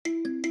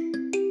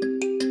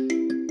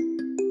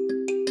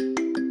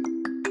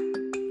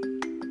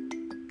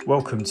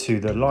Welcome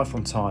to the Life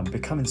on Time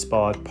Become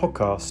Inspired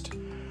podcast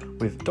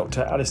with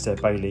Dr. Alistair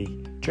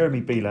Bailey, Jeremy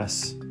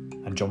Belas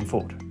and John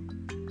Ford.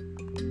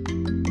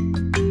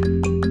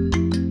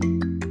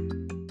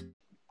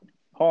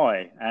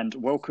 Hi and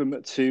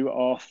welcome to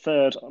our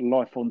third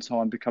Life on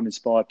Time Become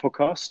Inspired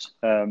podcast.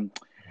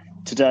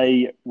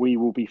 Today we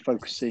will be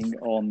focusing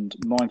on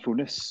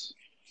mindfulness.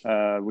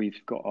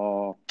 We've got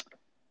our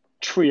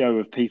trio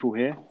of people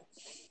here,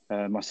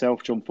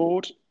 myself, John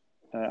Ford,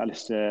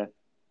 Alistair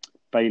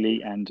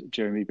Bailey and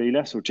Jeremy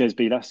Belas, or Jez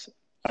Belas,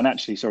 and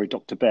actually,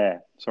 Dr.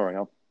 Bear. Sorry,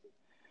 I've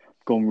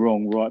gone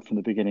wrong right from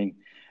the beginning.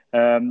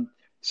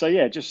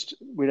 Just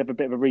we'll have a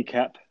bit of a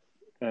recap.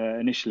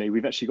 Initially,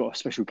 we've actually got a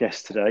special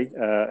guest today,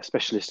 a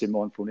specialist in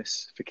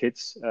mindfulness for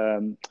kids.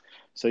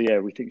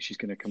 We think she's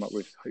going to come up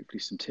with hopefully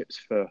some tips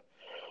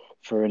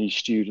for any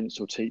students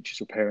or teachers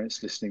or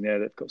parents listening there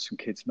that've got some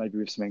kids maybe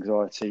with some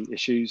anxiety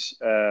issues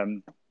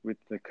with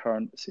the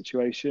current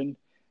situation.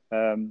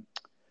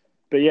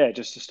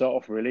 Just to start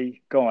off,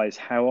 really, guys,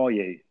 how are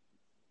you?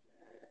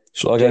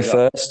 Shall I go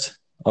first?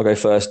 I'll go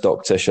first,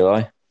 Doctor, shall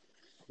I?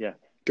 Yeah.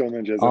 Go on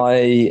then,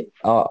 Jez.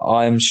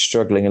 I'm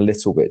struggling a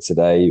little bit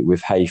today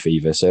with hay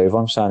fever. So if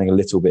I'm sounding a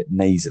little bit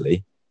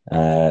nasally,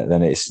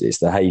 then it's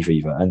the hay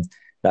fever. And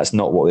that's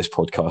not what this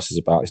podcast is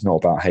about. It's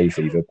not about hay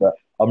fever. But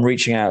I'm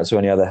reaching out to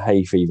any other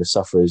hay fever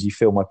sufferers. You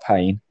feel my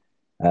pain.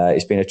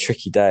 It's been a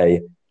tricky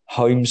day.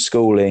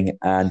 Homeschooling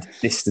and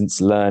distance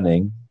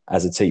learning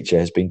as a teacher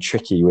has been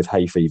tricky with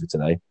hay fever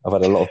today. I've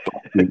had a lot of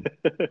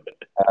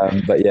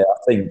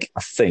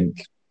I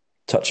think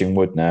touching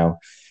wood now,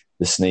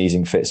 the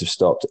sneezing fits have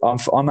stopped.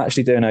 I'm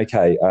actually doing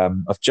okay.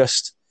 I've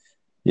just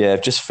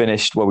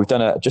finished. Well, we've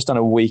done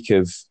a week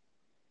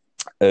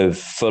of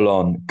full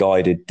on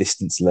guided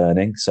distance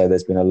learning. So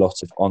there's been a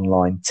lot of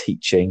online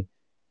teaching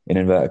in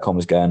inverted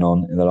commas going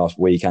on in the last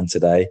week and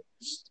today.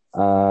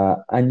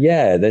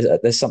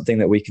 There's something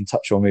that we can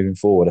touch on moving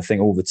forward. I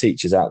think all the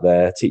teachers out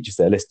there, teachers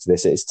that listen to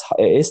this, it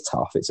is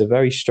tough. It's a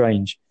very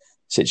strange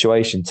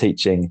situation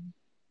teaching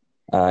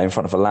in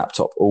front of a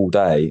laptop all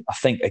day. I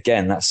think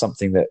again that's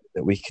something that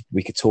we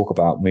could talk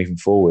about moving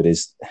forward.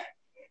 Is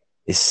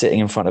sitting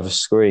in front of a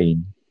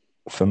screen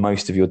for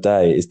most of your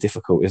day is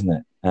difficult, isn't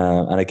it?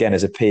 And again,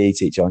 as a PE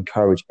teacher, I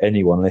encourage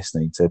anyone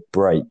listening to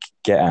break,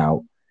 get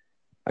out.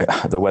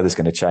 The weather's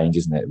going to change,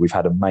 isn't it? We've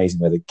had amazing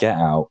weather. Get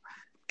out.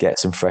 Get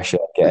some fresh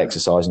air, get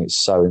exercising.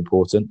 It's so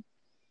important.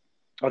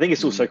 I think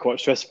it's also quite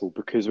stressful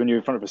because when you're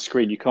in front of a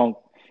screen,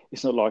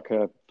 it's not like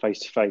a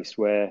face-to-face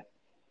where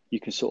you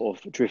can sort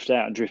of drift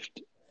out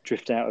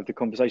of the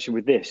conversation.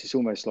 With this, it's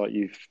almost like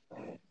you've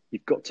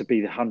got to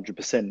be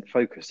 100%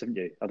 focused, haven't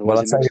you?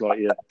 Otherwise, it looks like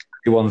you're...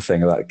 One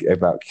thing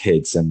about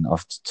kids, and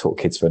I've taught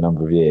kids for a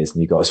number of years,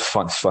 and you guys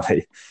find it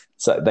funny.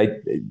 So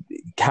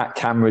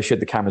cameras, should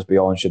the cameras be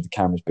on? Should the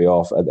cameras be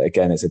off?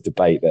 Again, it's a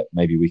debate that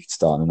maybe we could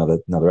start in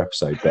another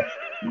episode. But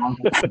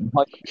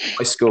my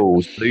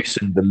schools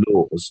loosened the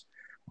laws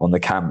on the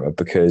camera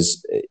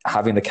because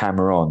having the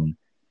camera on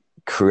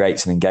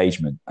creates an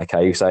engagement.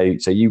 Okay, so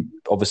you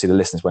obviously the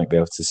listeners won't be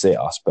able to see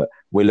us, but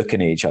we're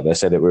looking at each other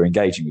so that we're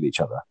engaging with each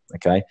other.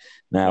 Okay,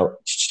 now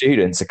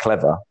students are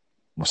clever,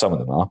 well, some of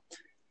them are.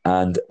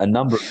 And a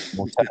number of them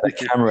will take their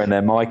camera and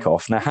their mic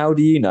off. Now, how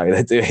do you know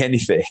they're doing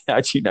anything?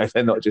 How do you know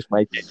they're not just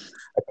making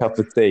a cup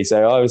of tea?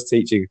 So I was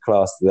teaching a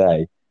class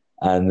today,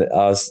 and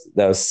I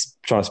was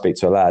trying to speak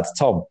to a lad,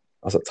 Tom.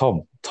 I was like,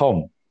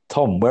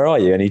 Tom, where are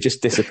you? And he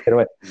just disappeared. I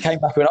went, came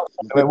back and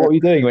went, what were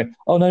you doing? He went,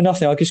 oh no,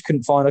 nothing. I just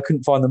couldn't find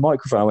the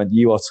microphone. I went,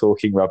 you are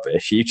talking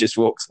rubbish. You just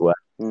walked away.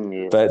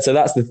 Mm-hmm. But so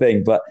that's the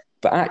thing. But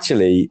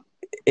actually,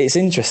 it's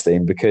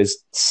interesting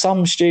because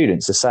some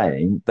students are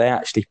saying they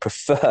actually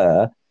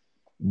prefer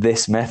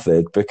this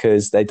method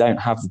because they don't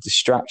have the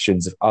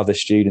distractions of other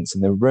students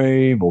in the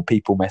room or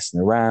people messing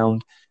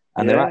around,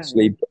 and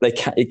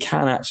it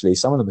can actually,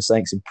 some of them are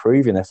saying it's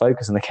improving their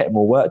focus and they're getting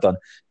more work done.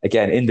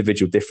 Again,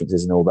 individual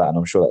differences and all that, and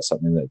I'm sure that's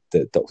something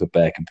that Dr.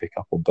 Bear can pick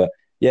up on. But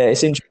yeah,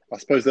 it's interesting. I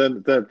suppose they're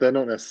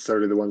not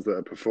necessarily the ones that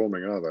are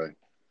performing, are they?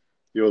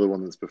 You're the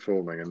one that's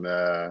performing and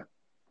they're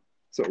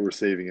sort of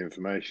receiving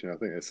information. I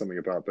think there's something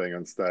about being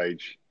on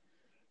stage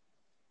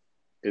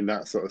in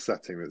that sort of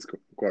setting that's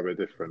quite a bit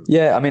different.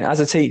 Yeah, I mean, as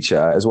a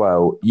teacher as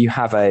well, you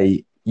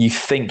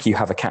think you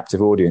have a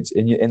captive audience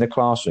in the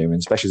classroom, and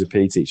especially as a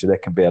PE teacher, there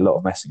can be a lot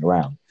of messing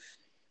around.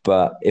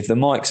 But if the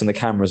mics and the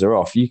cameras are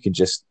off, you can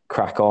just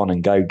crack on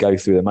and go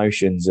through the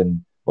motions,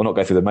 not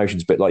go through the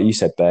motions, but like you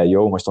said, Bear, you're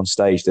almost on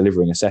stage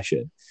delivering a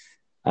session,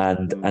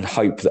 and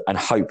hope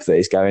that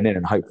it's going in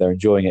and hope they're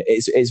enjoying it.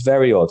 It's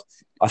very odd.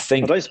 I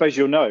don't suppose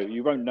you'll know.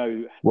 You won't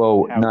know.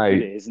 Well, how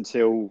it is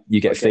until you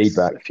get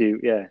feedback. A few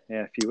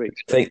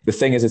weeks. The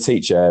thing as a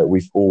teacher,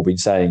 we've been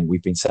saying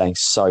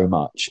so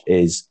much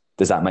is,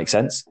 does that make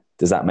sense?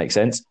 Does that make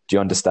sense? Do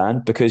you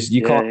understand? Because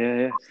you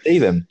can't see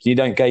them. You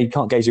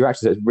can't gauge your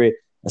actions. And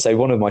so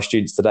one of my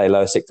students today,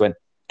 lower sixth, went,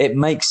 "It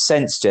makes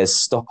sense, Jez.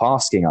 Stop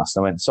asking us."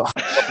 And I went, "Sorry."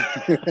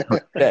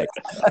 Yeah.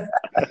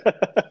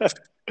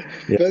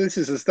 But this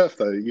is the stuff,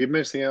 though. You're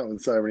missing out on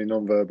so many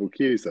non-verbal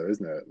cues, though,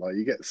 isn't it? Like,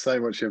 you get so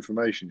much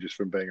information just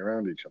from being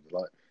around each other.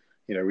 Like,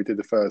 we did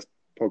the first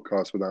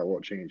podcast without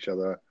watching each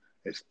other.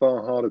 It's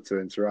far harder to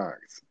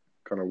interact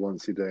kind of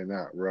once you're doing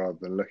that rather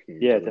than looking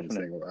at each Yeah, other and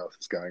definitely. seeing what else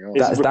is going on.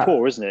 It's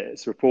rapport, isn't it?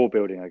 It's rapport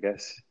building, I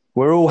guess.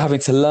 We're all having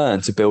to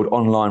learn to build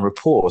online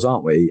rapports,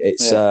 aren't we?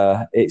 It's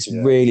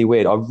really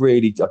weird. I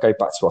go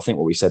back to I think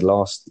what we said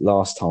last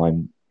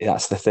time.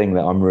 That's the thing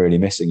that I'm really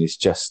missing is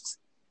just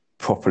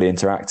properly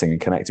interacting and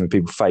connecting with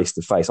people face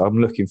to face. I'm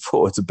looking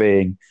forward to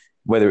being,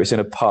 whether it's in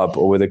a pub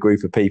or with a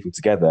group of people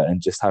together,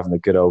 and just having a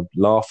good old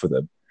laugh with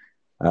them.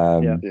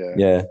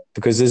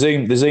 Because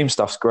the Zoom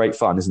stuff's great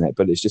fun, isn't it?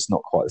 But it's just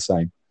not quite the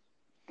same.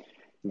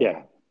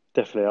 Yeah,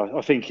 definitely.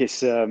 I think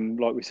it's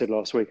like we said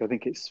last week. I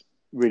think it's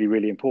really,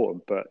 really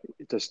important, but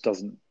it just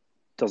doesn't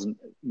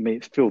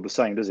feel the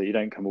same, does it? You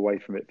don't come away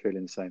from it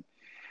feeling the same.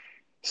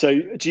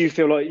 So, do you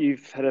feel like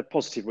you've had a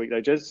positive week,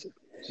 though, Jez?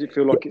 Does it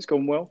feel like it's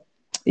gone well?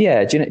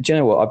 Yeah. Do you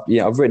know what?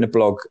 I've written a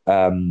blog,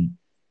 and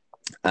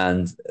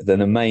then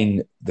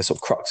the sort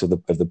of crux of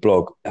the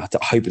blog, I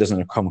hope it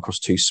doesn't come across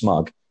too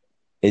smug,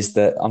 is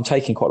that I'm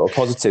taking quite a lot of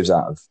positives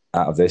out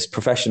of this.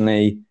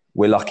 Professionally,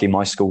 we're lucky.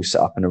 My school's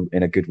set up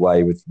in a good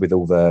way with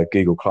all the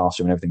Google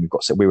Classroom and everything we've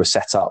got. So we were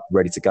set up,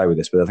 ready to go with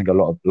this. But I think a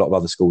lot of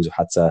other schools have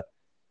had to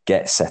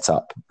get set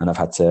up and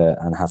have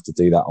to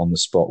do that on the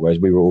spot,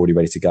 whereas we were already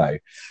ready to go.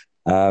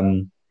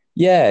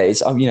 It's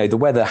the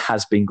weather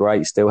has been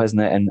great still,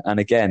 hasn't it? And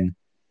again,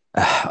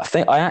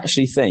 I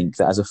actually think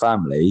that as a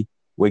family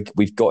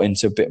we've got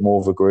into a bit more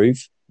of a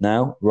groove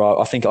now. Right,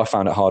 I think I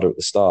found it harder at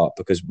the start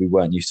because we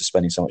weren't used to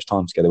spending so much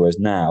time together. Whereas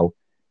now,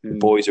 the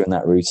boys are in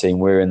that routine,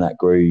 we're in that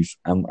groove,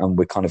 and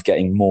we're kind of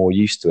getting more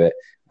used to it.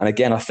 And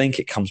again, I think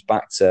it comes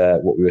back to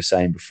what we were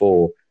saying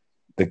before: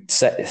 the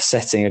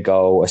setting a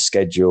goal, a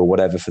schedule,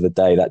 whatever for the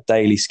day. That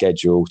daily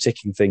schedule,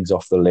 ticking things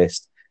off the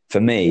list. For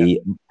me,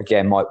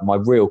 again, my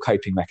real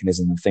coping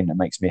mechanism, the thing that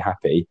makes me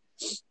happy,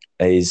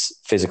 is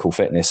physical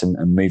fitness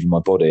and moving my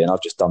body. And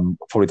I've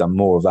probably done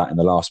more of that in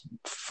the last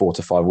 4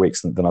 to 5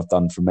 weeks than I've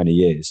done for many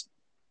years.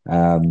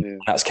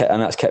 That's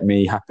kept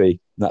me happy.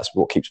 That's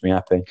what keeps me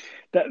happy.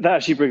 That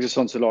actually brings us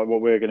on to like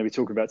what we're going to be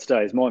talking about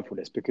today is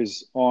mindfulness,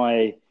 because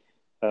I've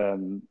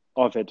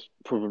had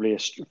probably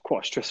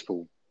quite a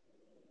stressful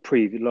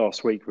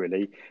last week,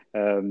 really.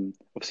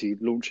 Obviously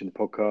launching the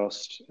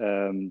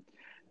podcast.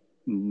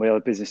 My other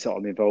business that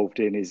I'm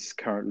involved in is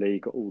currently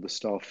got all the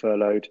staff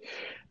furloughed.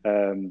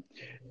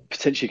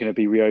 Potentially going to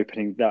be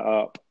reopening that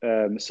up.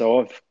 So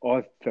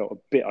I've felt a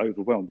bit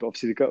overwhelmed. But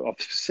obviously, I've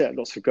set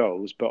lots of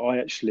goals, but I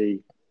had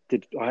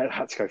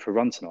to go for a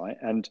run tonight,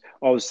 and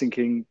I was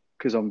thinking,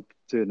 because I'm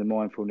doing the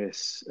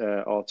mindfulness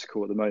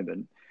article at the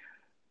moment,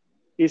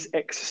 is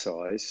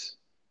exercise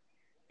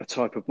a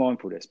type of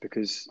mindfulness?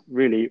 Because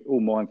really, all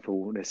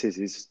mindfulness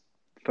is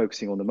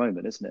focusing on the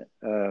moment, isn't it?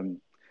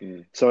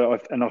 So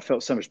I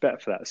felt so much better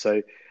for that.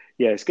 So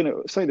yeah, it's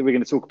something that we're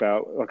going to talk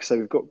about. Like I say,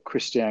 we've got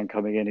Christiane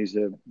coming in, who's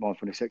a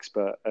mindfulness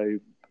expert, who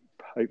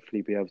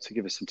hopefully be able to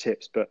give us some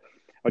tips. But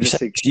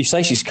you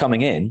say she's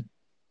coming in.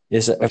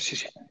 Is it?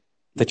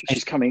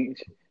 She's coming.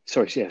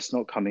 Sorry, yes,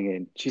 not coming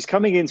in. She's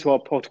coming into our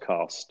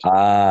podcast.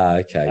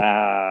 Okay.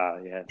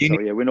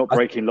 Yeah. We're not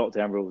breaking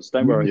lockdown rules.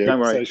 Don't worry. Don't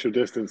worry. Social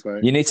distance,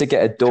 mate. You need to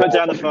get a door. Put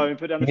down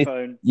the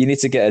phone. You need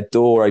to get a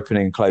door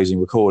opening and closing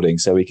recording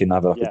so we can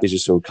have a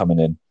digital coming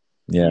in.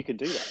 Yeah. You can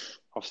do that.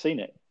 I've seen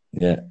it.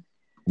 Yeah.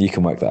 You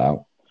can work that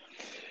out.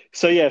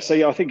 So I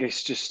think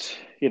it's just,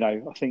 I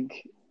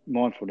think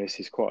mindfulness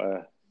is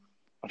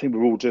I think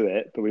we all do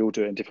it, but we all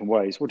do it in different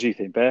ways. What do you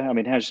think, Bear? I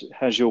mean,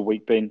 how's your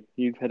week been?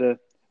 I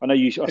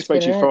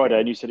spoke to you Friday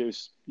and you said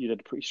you had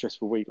a pretty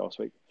stressful week last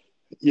week.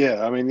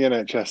 Yeah, I mean, the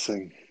NHS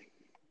thing,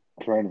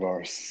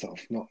 coronavirus, sort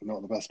of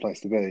not the best place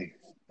to be.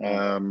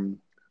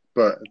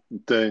 But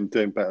doing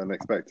better than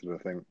expected, I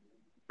think,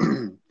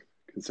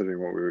 considering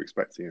what we were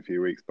expecting a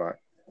few weeks back.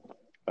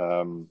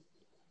 I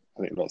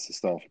think lots of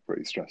staff are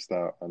pretty stressed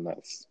out, and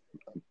that's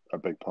a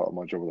big part of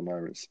my job at the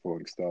moment,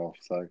 supporting staff.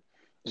 So, I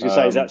was going to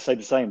say, is that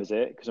the same, is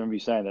it? Because I remember you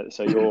saying that.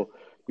 So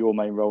your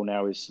main role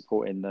now is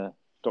supporting the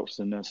doctors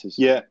and nurses.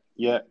 Yeah,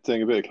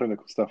 doing a bit of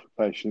clinical stuff with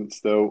patients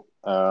still,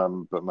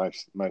 but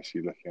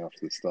mostly looking after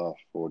the staff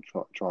or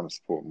trying to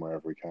support them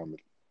wherever we can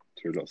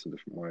through lots of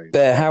different ways.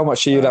 Bear, how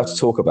much are you allowed to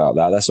talk about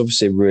that? That's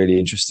obviously a really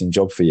interesting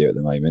job for you at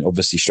the moment.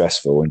 Obviously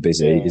stressful and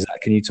busy. Yeah.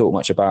 Can you talk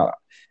much about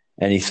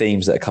any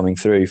themes that are coming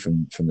through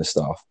from the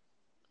staff?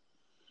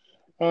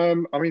 I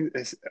mean,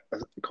 it's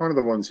kind of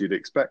the ones you'd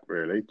expect,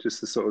 really. Just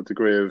the sort of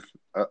degree of,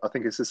 I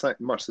think it's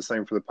much the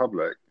same for the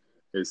public,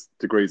 is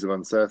degrees of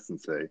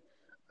uncertainty.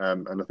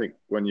 And I think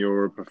when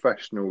you're a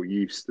professional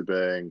used to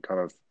being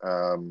kind of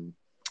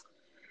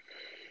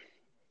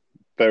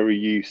very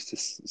used to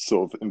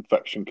sort of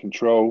infection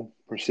control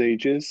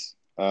procedures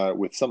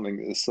with something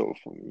that is sort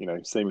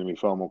of, seemingly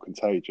far more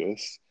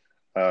contagious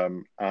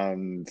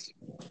and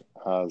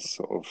has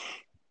sort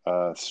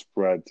of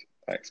spread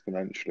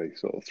exponentially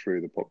sort of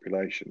through the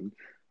population,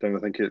 then I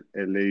think it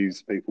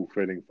leaves people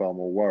feeling far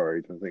more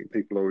worried. I think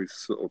people always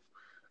sort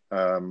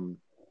of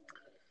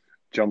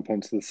jump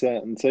onto the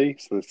certainty,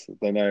 so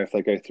they know if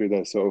they go through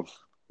their sort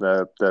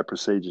of their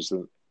procedures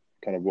and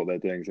kind of what they're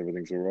doing,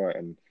 everything's all right.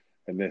 And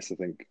this, I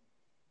think,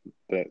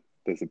 that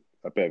there's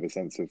a bit of a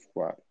sense of,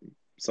 well,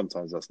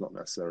 sometimes that's not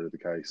necessarily the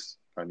case,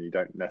 and you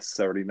don't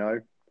necessarily know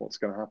what's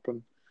going to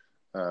happen,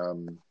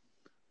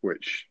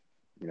 which,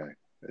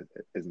 it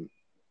isn't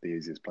the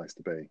easiest place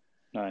to be.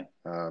 No.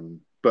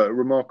 But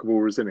remarkable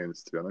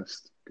resilience, to be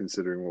honest,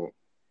 considering what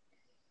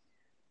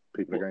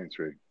people are going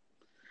through.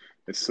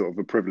 It's sort of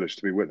a privilege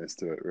to be witness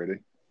to it, really.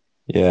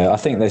 Yeah, I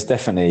think there's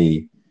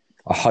definitely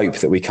a hope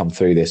that we come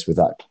through this with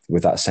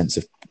that sense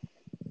of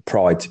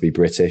pride to be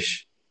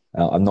British.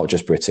 I'm not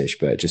just British,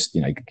 but just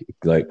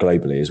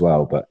globally as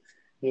well. But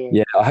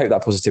yeah, I hope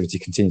that positivity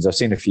continues. I've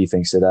seen a few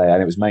things today,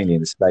 and it was mainly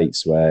in the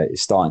States where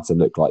it's starting to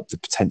look like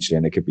potentially,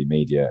 and it could be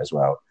media as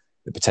well,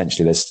 that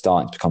potentially there's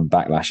starting to become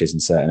backlashes in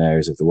certain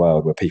areas of the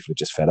world where people are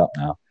just fed up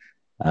now.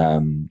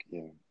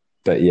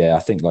 But yeah, I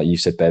think like you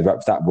said, Bev,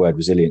 that word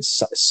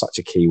resilience is such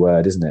a key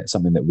word, isn't it?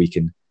 Something that we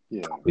can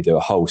do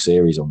a whole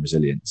series on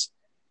resilience.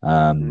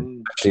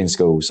 Actually in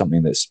schools,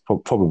 something that's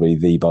probably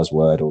the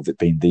buzzword or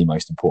been the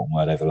most important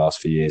word over the last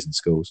few years in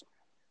schools.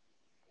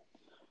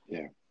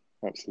 Yeah,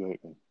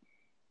 absolutely.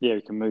 Yeah,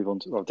 we can move on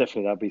to. Well,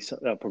 definitely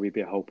that'll probably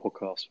be a whole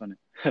podcast, won't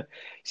it?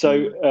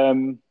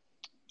 So,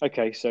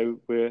 okay, so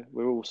we're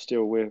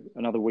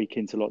another week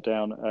into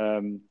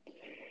lockdown.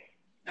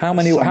 How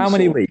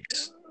many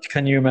weeks?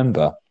 Can you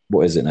remember?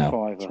 What is it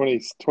now?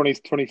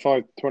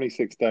 25,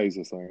 26 days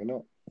or something, isn't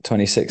it?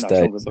 26 days,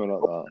 something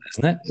like that,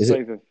 isn't it? Is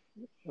it?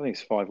 I think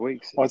it's 5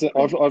 weeks.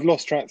 I've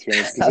lost track, to be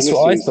honest. That's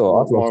what I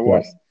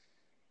thought.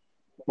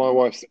 My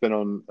wife's been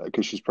on,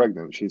 because she's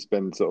pregnant, she's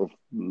been sort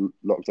of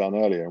locked down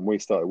earlier, and we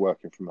started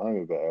working from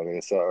home a bit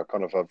earlier, so I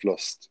kind of have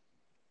lost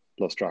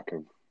track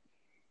of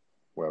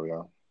where we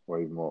are,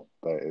 or even what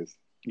day it is.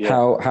 Yeah.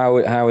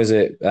 How is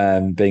it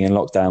being in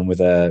lockdown with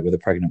a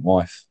pregnant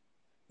wife,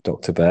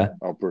 Dr. Bear?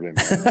 Oh, brilliant!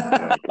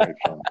 Yeah, great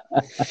fun.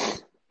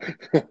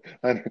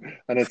 and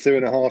a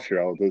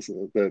 2.5-year-old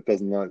that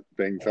doesn't like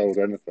being told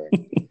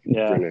anything.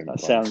 Yeah, brilliant.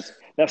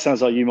 That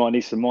sounds like you might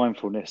need some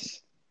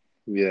mindfulness.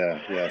 Yeah,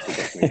 so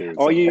definitely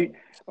do.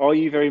 Are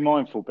you very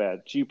mindful,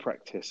 Bear? Do you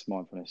practice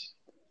mindfulness?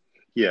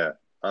 Yeah,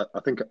 I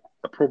think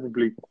I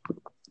probably.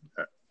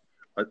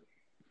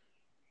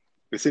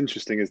 It's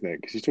interesting, isn't it?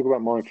 Because you talk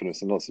about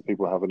mindfulness, and lots of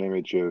people have an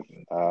image of,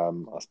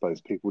 I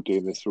suppose, people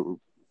doing this sort of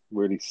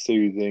really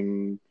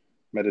soothing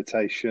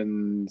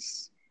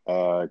meditations,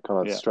 kind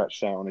of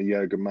stretched out on a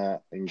yoga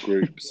mat in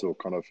groups, or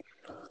kind of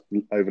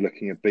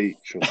overlooking a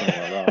beach or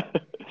something like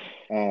that.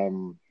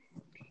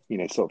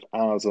 Sort of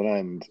hours on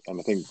end. And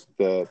I think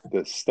the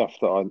stuff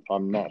that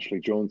I'm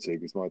naturally drawn to,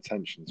 because my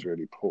attention's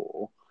really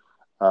poor,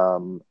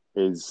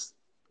 is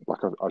like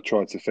I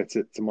try to fit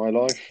it to my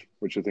life,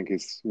 which I think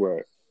is where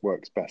it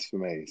works best for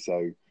me.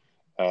 So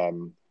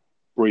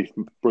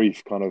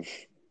brief kind of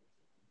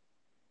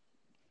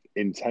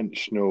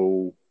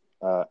intentional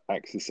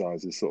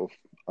exercises, sort of,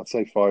 I'd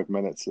say 5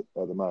 minutes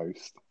at the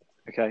most.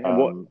 Okay, and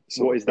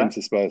what is that?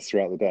 Interspersed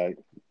throughout the day.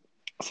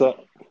 So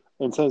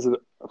in terms of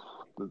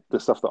the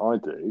stuff that I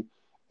do,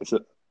 it's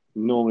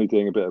normally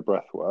doing a bit of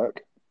breath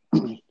work.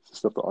 It's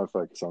stuff that I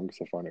focus on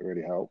because I find it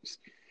really helps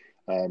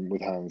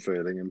with how I'm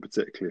feeling, and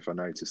particularly if I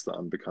notice that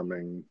I'm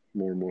becoming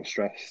more and more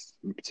stressed,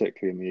 and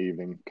particularly in the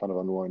evening, kind of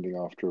unwinding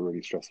after a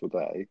really stressful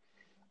day,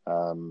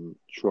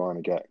 trying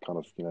to get kind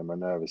of my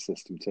nervous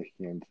system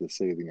ticking into the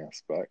soothing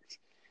aspect.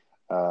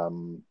 I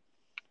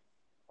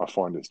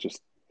find it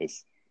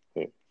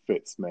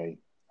fits me.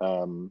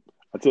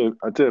 I do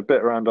a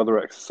bit around other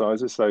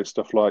exercises, so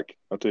stuff like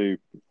I do,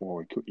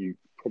 or you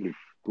probably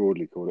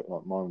broadly call it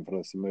like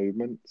mindfulness and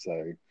movement.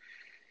 So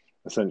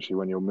essentially,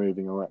 when you're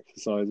moving or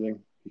exercising,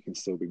 you can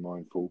still be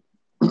mindful.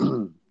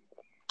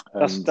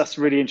 That's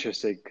really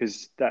interesting,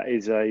 because that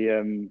is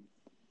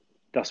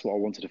that's what I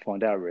wanted to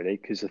find out, really,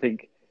 because I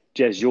think,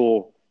 Jez,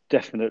 you're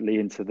definitely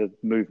into the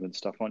movement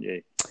stuff, aren't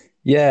you?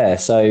 Yeah,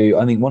 so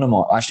I think one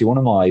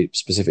of my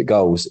specific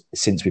goals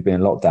since we've been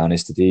in lockdown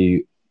is to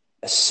do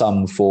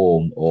some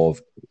form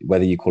of,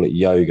 whether you call it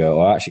yoga,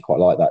 or I actually quite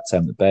like that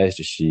term that Bear's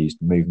just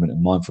used, movement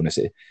and mindfulness.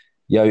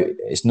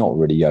 It's not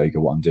really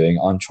yoga what I'm doing.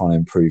 I'm trying to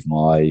improve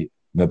my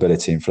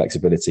mobility and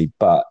flexibility,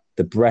 but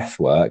the breath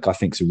work I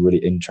think is a really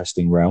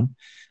interesting realm.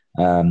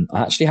 I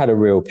actually had a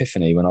real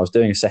epiphany when I was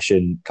doing a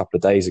session a couple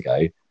of days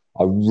ago.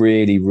 I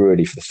really,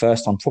 really, for the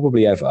first time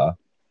probably ever,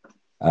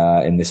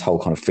 in this whole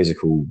kind of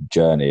physical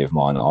journey of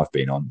mine that I've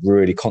been on,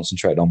 really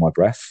concentrated on my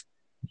breath,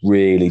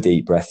 really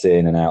deep breath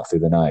in and out through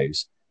the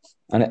nose.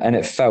 And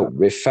it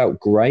felt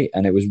great.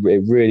 And it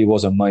really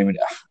was a moment.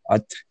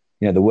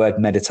 The word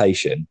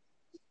meditation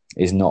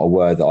is not a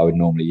word that I would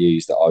normally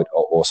use,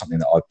 or something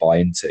that I'd buy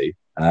into.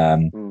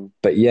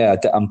 But yeah,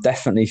 I'm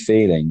definitely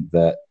feeling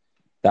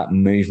that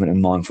movement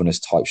and mindfulness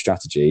type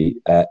strategy,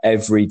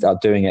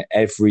 doing it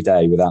every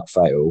day without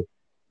fail,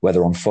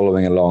 whether I'm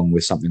following along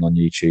with something on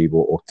YouTube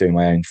or doing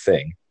my own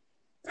thing,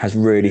 has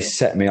really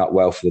set me up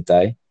well for the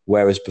day.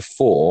 Whereas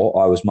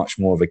before, I was much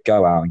more of a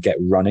go out and get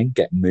running,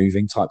 get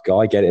moving type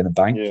guy, get it in the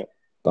bank. Yeah.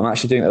 But I'm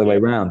actually doing it the other way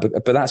around.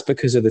 But that's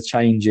because of the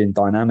change in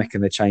dynamic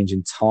and the change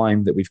in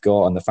time that we've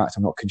got, and the fact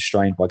I'm not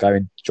constrained by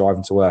driving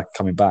to work,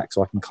 coming back.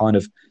 So I can kind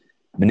of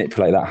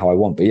manipulate that how I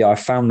want. But yeah, I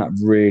found that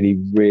really,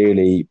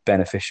 really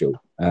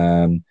beneficial.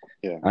 And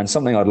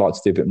something I'd like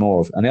to do a bit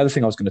more of. And the other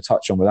thing I was going to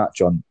touch on with that,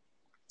 John,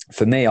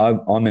 for me,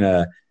 I'm in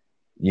a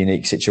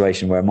unique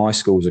situation where my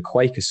school's a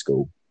Quaker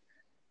school.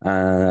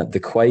 The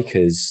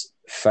Quakers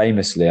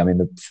famously, I mean,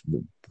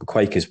 the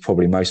Quakers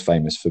probably most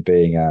famous for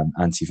being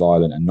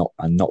anti-violent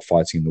and not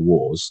fighting in the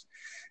wars.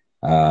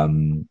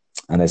 And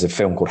there's a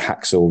film called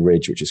Hacksaw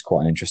Ridge, which is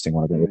quite an interesting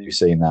one. I don't know if you've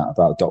seen that,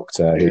 about a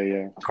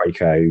doctor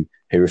Quaker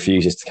who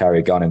refuses to carry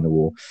a gun in the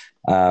war.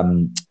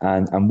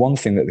 And one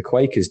thing that the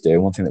Quakers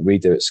do, one thing that we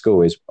do at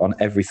school, is on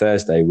every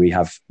Thursday we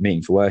have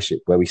meeting for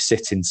worship where we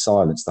sit in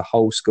silence, the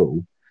whole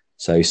school.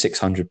 So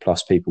 600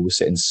 plus people will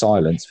sit in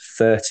silence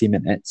for 30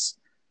 minutes.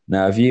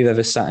 Now, if you've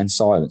ever sat in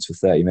silence for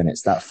 30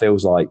 minutes, that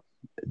feels like,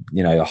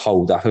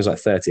 that feels like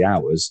 30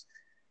 hours.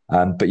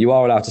 But you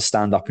are allowed to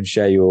stand up and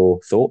share your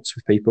thoughts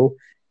with people.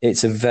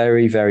 It's a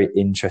very, very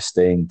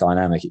interesting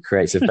dynamic. It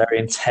creates a very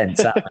intense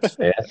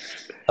atmosphere.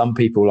 Some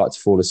people like to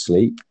fall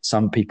asleep.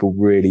 Some people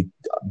really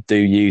do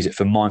use it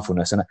for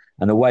mindfulness. And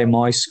the way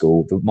my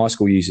school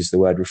uses the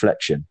word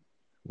reflection,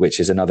 which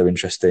is another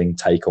interesting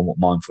take on what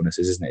mindfulness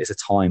is, isn't it? It's a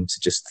time to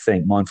just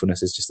think.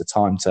 Mindfulness is just a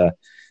time to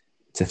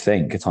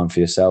think, a time for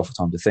yourself, a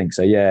time to think.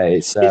 So yeah,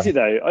 it's. Is it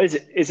though?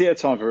 Is it a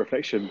time for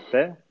reflection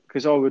there?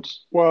 Because I would.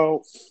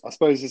 Well, I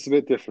suppose it's a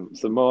bit different.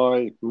 So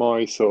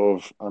my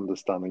sort of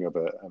understanding of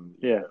it, and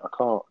I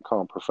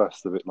can't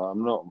profess of it. Like,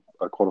 I'm not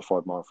a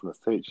qualified mindfulness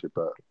teacher,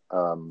 but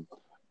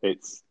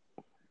it's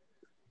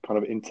kind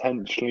of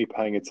intentionally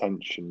paying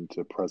attention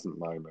to present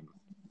moment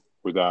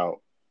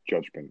without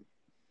judgment.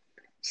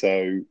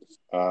 So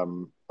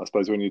I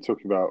suppose when you're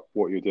talking about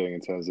what you're doing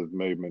in terms of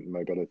movement,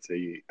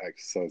 mobility,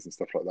 exercise, and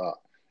stuff like that,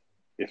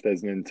 if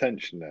there's an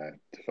intention there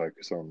to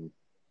focus on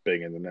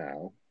being in the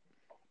now,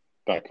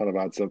 that kind of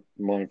adds a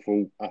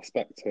mindful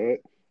aspect to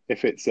it.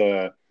 If it's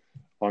I'm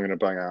going to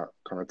bang out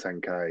kind of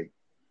 10K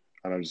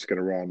and I'm just going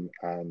to run,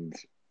 and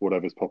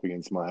whatever's popping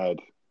into my head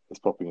is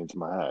popping into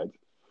my head,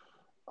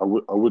 I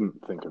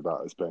wouldn't think of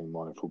that as being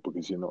mindful,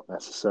 because you're not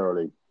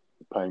necessarily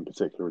paying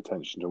particular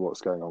attention to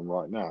what's going on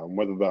right now, and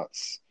whether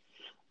that's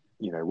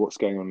what's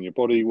going on in your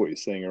body, what you're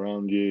seeing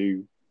around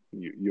you,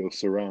 your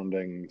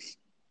surroundings,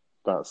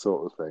 that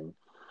sort of thing.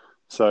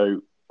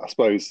 So I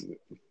suppose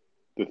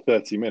the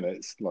 30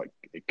 minutes, like,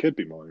 it could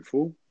be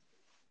mindful,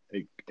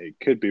 it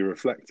could be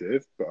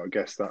reflective, but I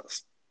guess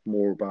that's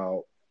more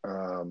about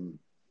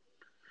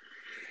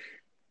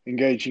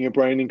engaging your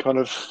brain and kind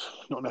of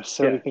not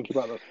necessarily thinking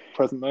about the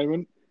present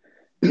moment.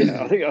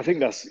 Yeah, I think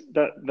that's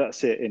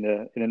it in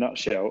a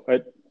nutshell.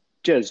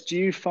 Jez, do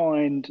you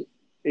find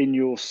in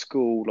your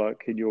school,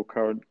 like in your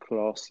current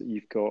class that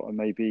you've got, and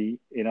maybe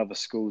in other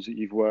schools that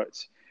you've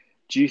worked,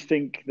 do you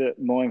think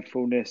that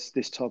mindfulness,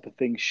 this type of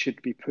thing,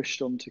 should be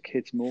pushed on to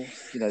kids more?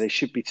 They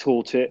should be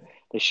taught it.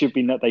 They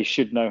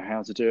should know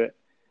how to do it.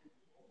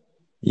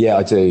 Yeah,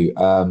 I do.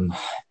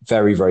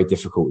 Very, very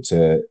difficult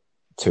to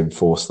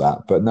enforce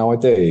that, but no, I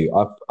do.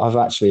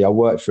 I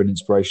worked for an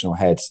inspirational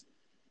head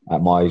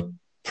at my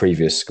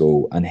previous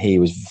school, and he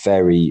was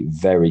very,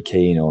 very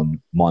keen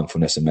on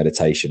mindfulness and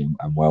meditation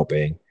and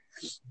well-being.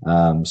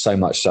 So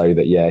much so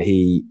that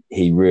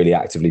he really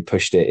actively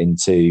pushed it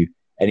into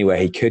anywhere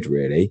he could,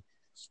 really.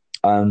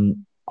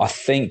 I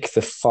think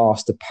the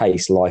faster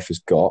pace life has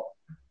got,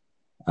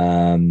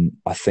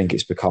 I think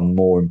it's become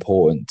more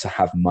important to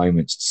have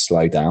moments to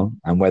slow down,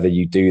 and whether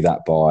you do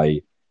that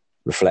by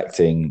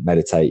reflecting,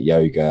 meditate,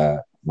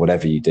 yoga,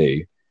 whatever you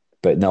do.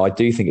 But no, I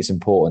do think it's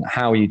important.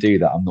 How you do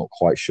that, I'm not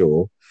quite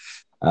sure.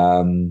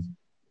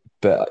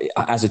 But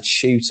as a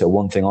tutor,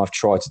 one thing I've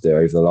tried to do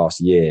over the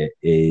last year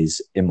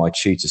is in my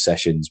tutor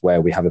sessions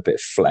where we have a bit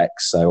of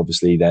flex. So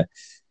obviously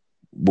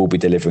we'll be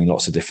delivering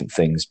lots of different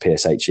things,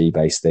 PSHE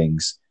based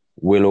things.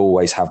 We'll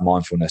always have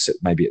mindfulness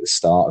maybe at the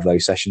start of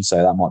those sessions. So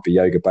that might be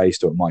yoga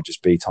based, or it might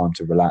just be time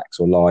to relax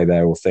or lie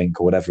there or think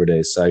or whatever it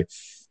is. So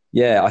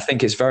yeah, I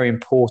think it's very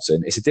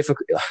important. It's a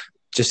difficult,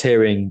 just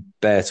hearing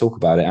Bear talk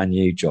about it, and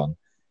you, John,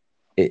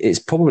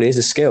 it probably is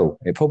a skill.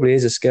 It probably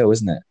is a skill,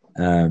 isn't it?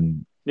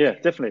 Yeah,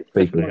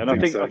 definitely. And I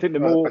think the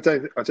more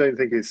I don't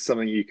think it's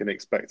something you can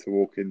expect to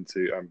walk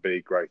into and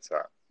be great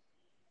at.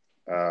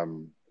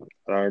 And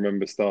I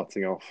remember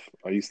starting off,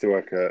 I used to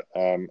work at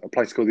a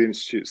place called the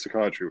Institute of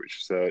Psychiatry,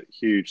 which is a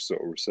huge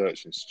sort of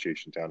research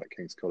institution down at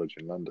King's College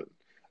in London,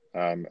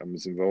 and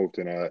was involved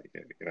in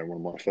one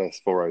of my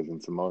first forays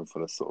into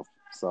mindfulness sort of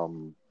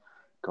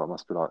it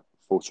must be like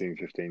 14,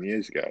 15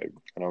 years ago.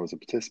 And I was a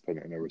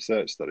participant in a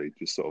research study,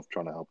 just sort of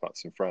trying to help out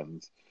some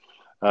friends.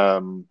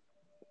 And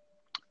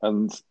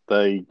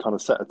they kind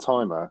of set a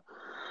timer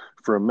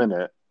for a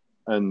minute,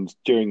 and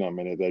during that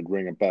minute they'd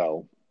ring a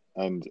bell,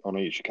 and on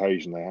each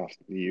occasion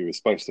you were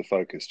supposed to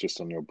focus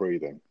just on your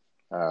breathing,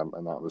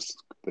 and that was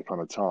the kind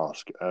of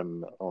task.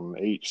 And on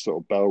each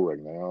sort of bell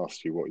ring they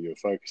asked you what you were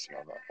focusing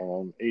on, and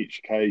on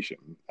each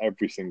occasion,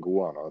 every single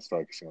one, I was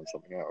focusing on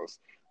something else.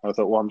 And I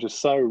thought, well, I'm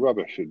just so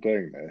rubbish at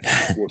doing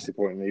this, what's the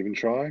point in even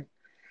trying?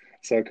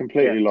 So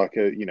completely like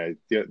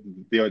the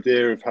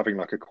idea of having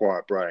like a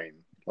quiet brain,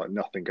 like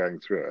nothing going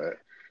through it,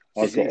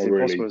 I've got It's a impossible,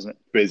 really isn't it?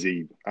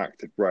 busy,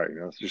 active brain.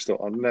 I just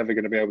thought I'm never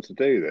going to be able to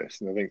do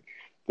this. And I think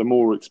the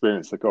more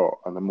experience I got,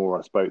 and the more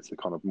I spoke to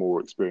kind of more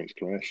experienced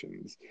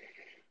clinicians,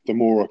 the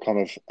more I kind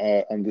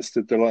of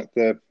understood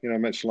I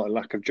mentioned like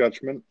lack of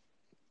judgment.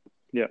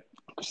 Yeah,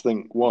 Because I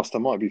think whilst I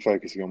might be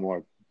focusing on my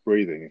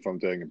breathing, if I'm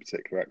doing a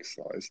particular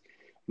exercise,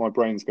 my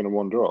brain's going to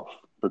wander off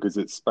because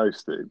it's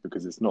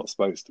not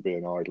supposed to be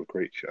an idle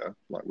creature.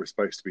 Like we're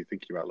supposed to be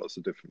thinking about lots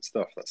of different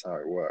stuff. That's how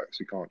it works.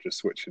 You can't just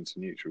switch into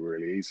neutral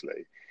really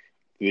easily.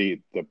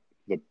 The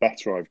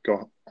better I've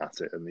got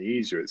at it and the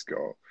easier it's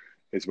got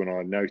is when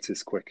I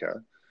notice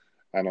quicker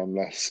and I'm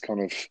less kind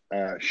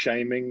of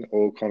shaming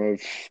or kind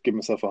of give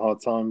myself a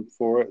hard time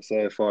for it. So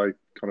if I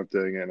kind of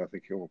doing it and I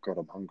think, oh God,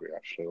 I'm hungry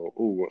actually, or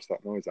oh, what's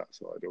that noise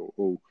outside, or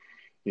oh,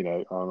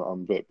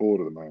 I'm a bit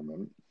bored at the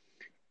moment.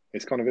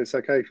 It's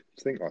okay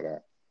to think like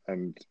that.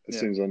 And as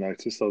yeah. soon as I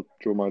notice, I'll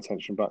draw my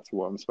attention back to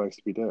what I'm supposed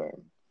to be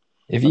doing.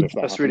 If And you if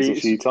that That's happens really,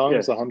 a few yeah.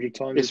 times, 100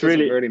 times, it It's doesn't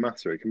really, really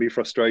matter. It can be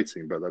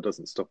frustrating, but that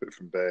doesn't stop it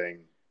from being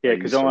yeah, a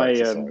because useful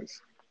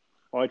exercise.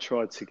 I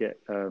tried to get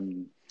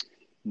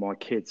my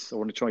kids. I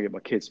want to try and get my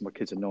kids. My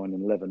kids are 9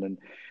 and 11, and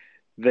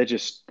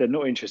they're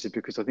not interested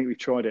because I think we've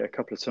tried it a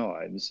couple of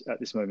times at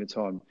this moment in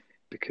time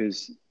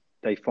because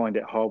they find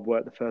it hard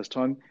work the first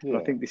time. And I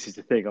Yeah, think this is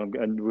the thing.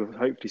 And we'll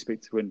hopefully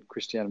speak to when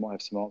Christiane might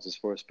have some answers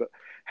for us. But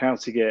how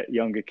to get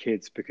younger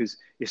kids, because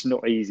it's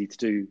not easy to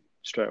do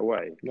straight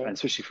away, and no,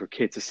 especially for a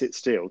kid to sit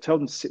still. Tell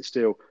them to sit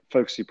still,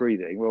 focus your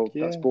breathing. Well,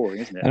 that's yeah, boring,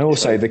 isn't it? And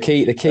also So, the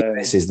key to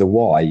this is the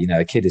why.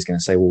 A kid is going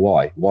to say, well,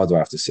 why? Why do I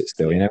have to sit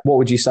still? yeah. What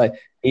would you say?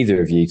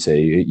 Either of you two,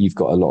 you've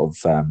got a lot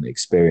of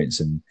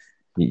experience and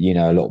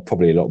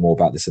probably a lot more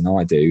about this than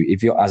I do.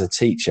 If you're as a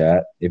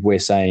teacher, if we're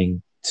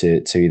saying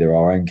to either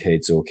our own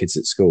kids or kids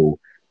at school,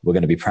 we're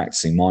going to be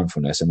practicing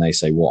mindfulness, and they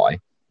say why?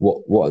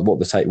 What are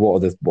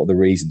the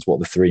reasons? What are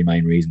the three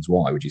main reasons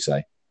why? Would you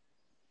say?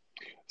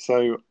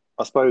 So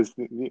I suppose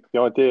the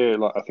idea,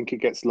 like I think it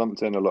gets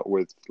lumped in a lot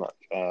with like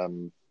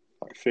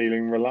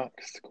feeling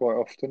relaxed quite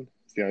often.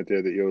 It's the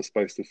idea that you're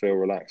supposed to feel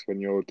relaxed when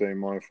you're doing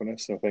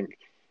mindfulness. I think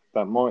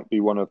that might be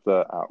one of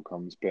the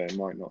outcomes, but it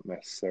might not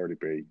necessarily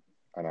be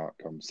an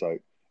outcome. So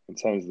in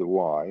terms of the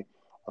why,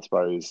 I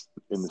suppose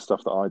in the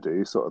stuff that I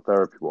do, sort of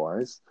therapy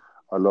wise,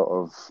 a lot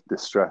of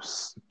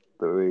distress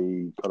that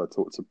we kind of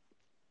talk to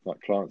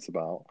like clients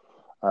about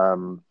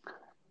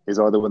is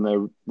either when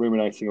they're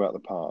ruminating about the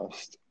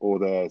past or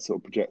they're sort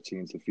of projecting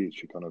into the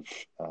future, kind of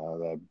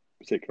their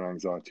particular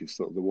anxiety,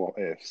 sort of the what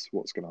ifs,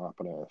 what's going to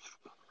happen if.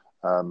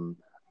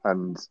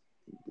 And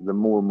the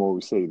more and more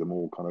we see, the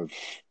more kind of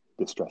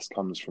distress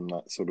comes from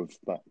that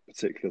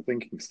particular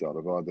thinking style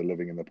of either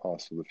living in the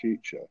past or the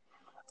future.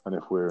 And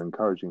if we're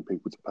encouraging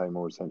people to pay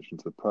more attention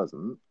to the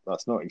present,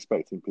 that's not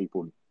expecting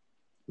people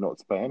not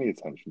to pay any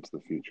attention to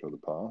the future or the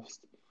past,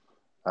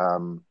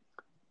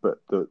 but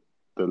the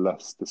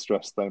less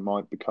distressed they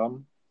might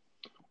become.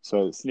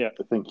 So it's yeah,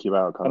 thinking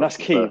about kind and of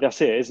that's key.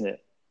 That's it, isn't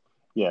it?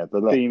 Being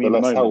the in the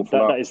less moment.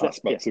 helpful That is that. Yeah,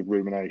 aspects of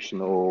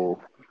rumination or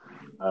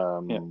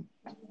yeah.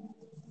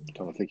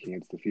 kind of thinking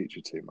into the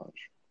future too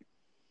much.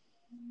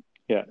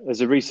 Yeah,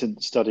 there's a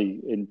recent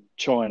study in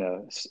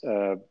China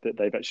that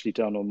they've actually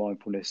done on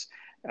mindfulness,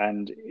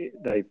 and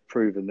they've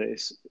proven that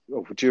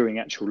during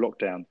actual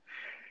lockdown,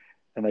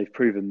 and they've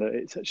proven that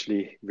it's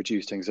actually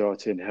reduced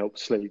anxiety and helped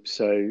sleep.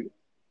 So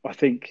I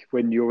think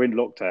when you're in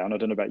lockdown, I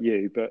don't know about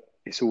you, but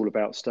it's all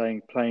about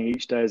playing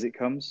each day as it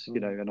comes,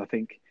 and I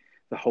think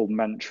the whole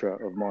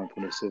mantra of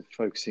mindfulness of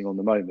focusing on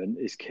the moment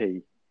is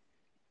key,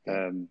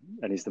 and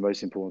is the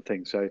most important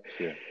thing. So,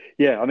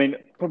 I mean,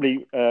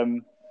 probably, I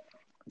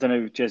don't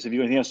know, Jez, have you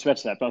got anything else to add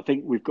to that? But I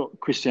think we've got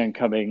Christiane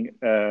coming,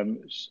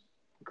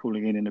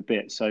 calling in a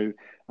bit. So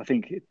I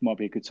think it might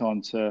be a good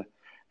time to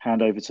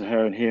hand over to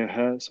her and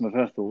hear some of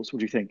her thoughts. What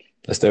do you think?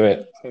 Let's do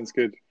it. Sounds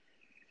good.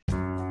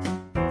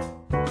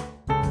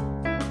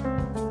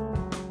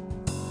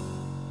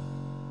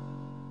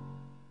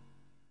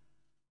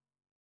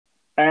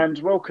 And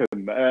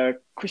welcome,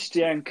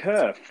 Christiane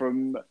Kerr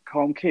from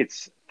Calm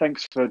Kids.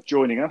 Thanks for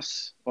joining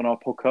us on our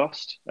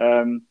podcast.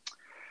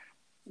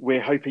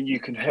 We're hoping you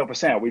can help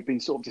us out. We've been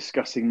sort of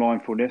discussing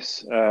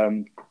mindfulness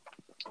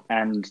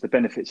and the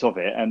benefits of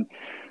it, and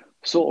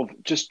sort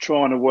of just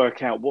trying to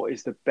work out what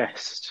is the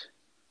best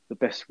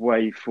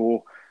way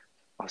for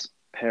us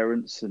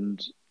parents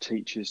and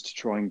teachers to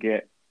try and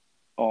get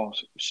our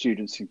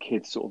students and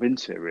kids sort of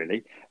into it,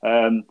 really.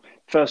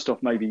 First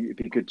off, maybe it'd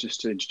be good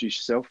just to introduce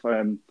yourself,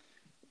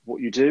 what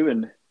you do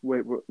and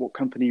what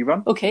company you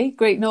run. Okay,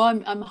 great. No,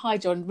 I'm hi,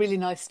 John. Really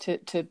nice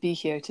to be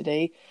here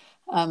today.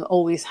 I'm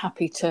always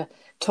happy to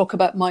talk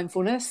about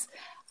mindfulness.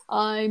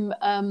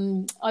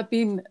 I've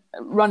been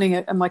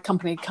running my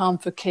company Calm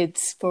for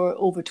Kids for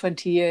over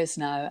 20 years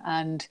now,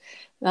 and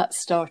that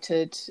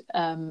started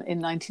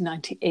in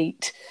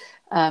 1998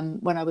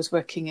 when I was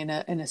working in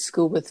a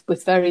school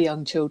with very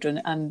young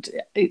children, and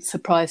it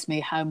surprised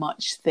me how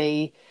much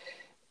they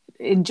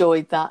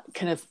enjoyed that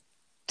kind of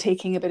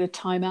taking a bit of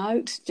time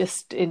out.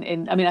 Just I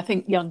mean, I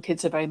think young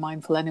kids are very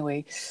mindful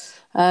anyway.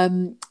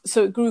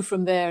 So it grew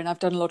from there, and I've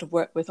done a lot of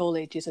work with all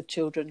ages of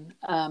children,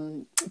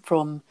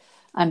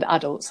 and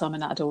adults. I'm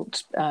an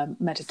adult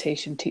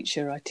meditation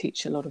teacher. I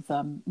teach a lot of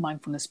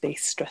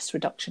mindfulness-based stress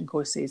reduction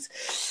courses.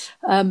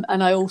 And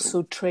I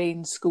also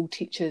train school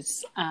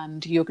teachers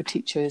and yoga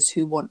teachers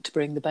who want to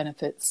bring the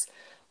benefits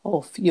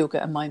of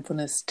yoga and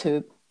mindfulness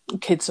to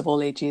kids of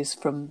all ages,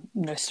 from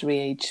nursery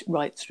age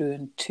right through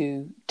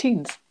into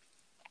teens.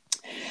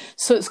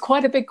 So it's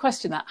quite a big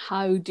question, that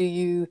how do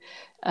you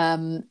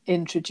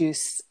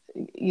introduce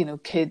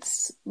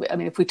kids? I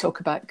mean, if we talk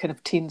about kind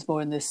of teens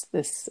more in this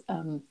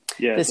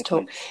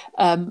talk,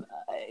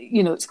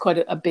 it's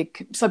quite a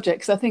big subject,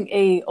 because I think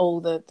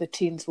all the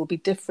teens will be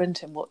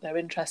different in what their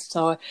interests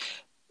are,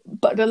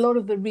 but a lot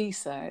of the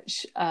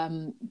research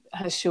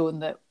has shown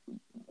that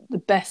the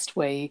best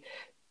way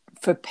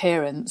for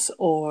parents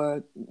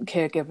or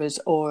caregivers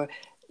or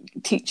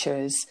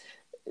teachers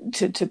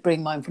to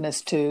bring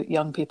mindfulness to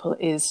young people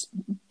is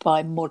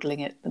by modelling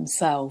it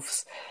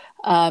themselves.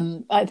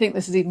 I think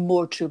this is even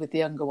more true with the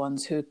younger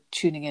ones, who are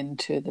tuning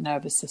into the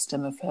nervous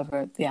system of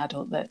whoever the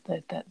adult that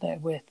they're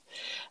with.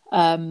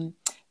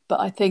 But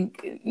I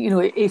think,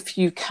 if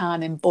you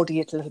can embody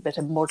it a little bit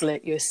and model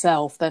it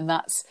yourself, then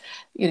that's,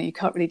 you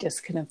can't really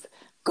just kind of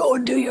go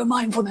and do your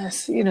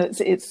mindfulness.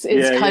 It's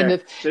kind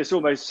of... So it's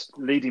almost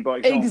leading by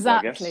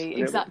example,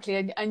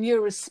 Exactly. And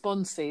your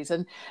responses.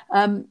 And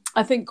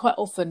I think quite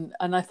often,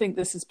 and I think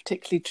this is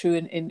particularly true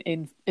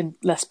in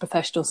less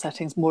professional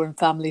settings, more in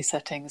family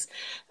settings,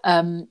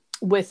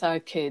 with our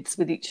kids,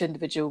 with each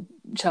individual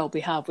child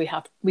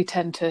we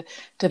tend to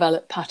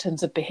develop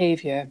patterns of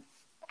behaviour.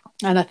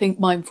 And I think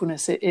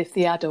mindfulness, if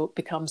the adult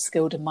becomes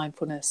skilled in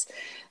mindfulness,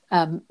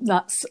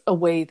 that's a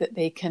way that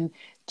they can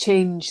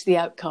change the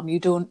outcome. You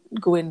don't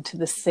go into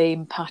the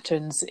same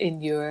patterns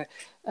in your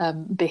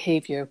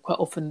behaviour. Quite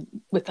often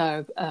with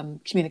our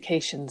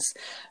communications,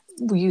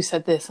 you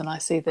said this and I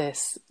say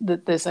this,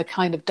 that there's a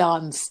kind of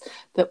dance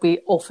that we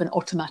often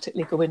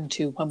automatically go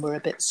into when we're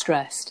a bit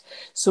stressed.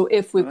 So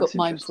if we've got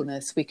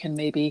mindfulness, we can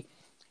maybe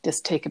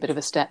just take a bit of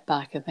a step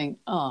back and think,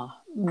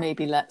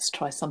 maybe let's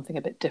try something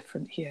a bit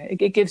different here.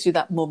 It gives you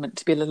that moment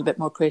to be a little bit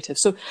more creative.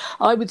 So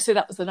I would say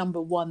that was the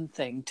number one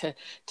thing, to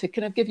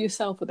kind of give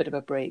yourself a bit of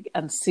a break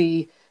and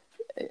see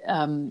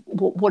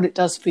what it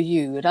does for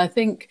you. And I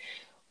think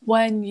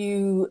when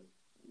you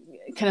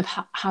kind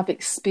of have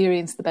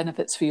experienced the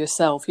benefits for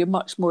yourself, you're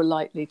much more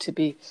likely to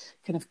be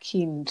kind of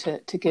keen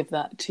to give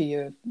that to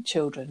your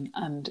children.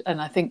 And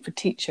I think for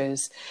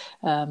teachers,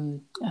 I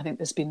think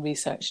there's been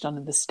research done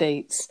in the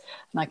States,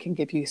 and I can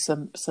give you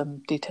some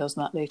details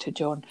on that later,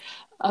 John,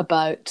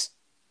 about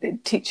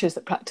teachers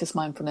that practice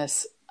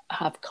mindfulness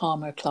have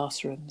calmer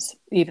classrooms,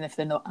 even if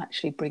they're not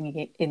actually bringing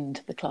it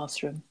into the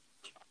classroom.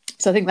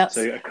 So I think that's...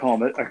 So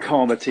a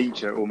calmer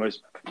teacher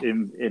almost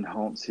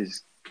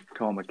enhances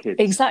calmer kids.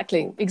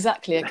 Exactly.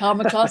 A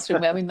calmer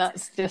classroom. I mean,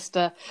 that's just,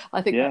 I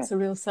think that's a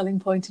real selling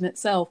point in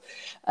itself.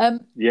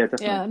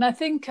 Definitely. Yeah, and I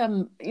think,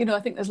 I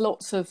think there's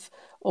lots of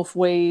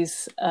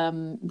ways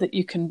that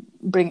you can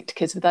bring it to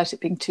kids without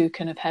it being too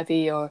kind of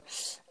heavy or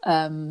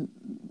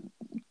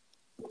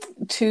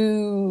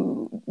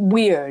too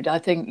weird. I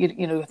think,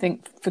 I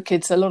think for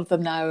kids, a lot of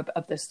them now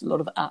there's a lot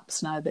of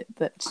apps now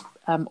that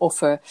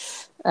offer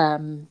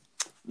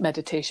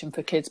meditation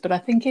for kids. But I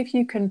think if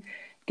you can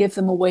give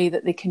them a way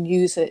that they can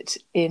use it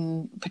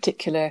in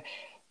particular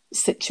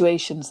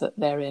situations that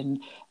they're in,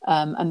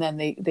 and then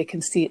they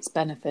can see its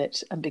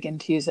benefit and begin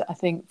to use it. I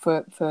think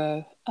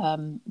for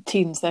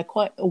teens, they're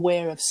quite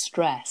aware of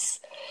stress.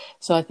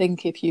 So I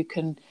think if you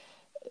can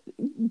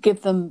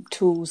give them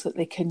tools that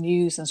they can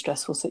use in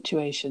stressful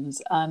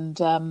situations, and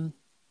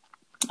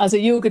as a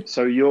yoga...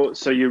 So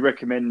you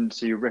recommend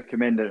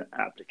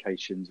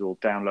applications or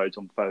downloads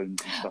on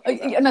phones and stuff like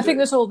that? And I think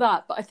there's all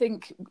that, but I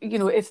think,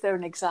 if they're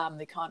an exam,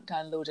 they can't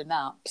download an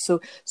app.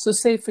 So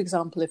say, for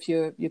example, if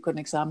you've got an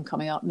exam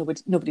coming up,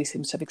 nobody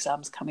seems to have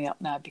exams coming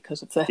up now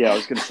because of the I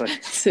was going to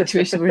say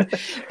situation.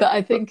 But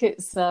I think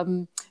it's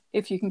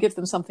if you can give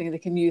them something they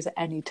can use at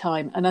any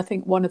time. And I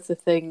think one of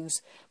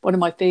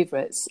my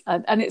favourites,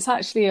 and it's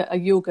actually a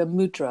yoga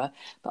mudra,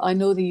 but I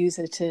know they use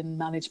it in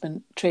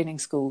management training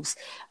schools.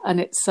 And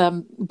it's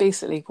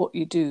basically what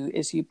you do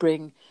is you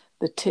bring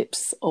the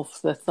tips of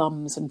the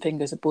thumbs and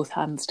fingers of both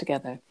hands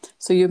together.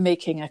 So you're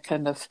making a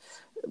kind of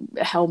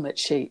helmet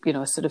shape,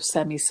 a sort of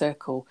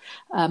semicircle,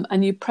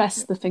 and you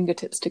press the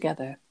fingertips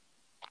together.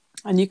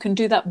 And you can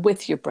do that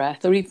with your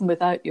breath or even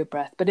without your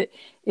breath, but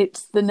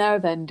it's the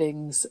nerve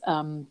endings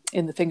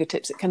in the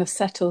fingertips. It kind of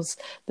settles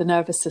the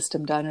nervous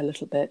system down a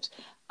little bit,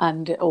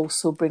 and it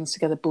also brings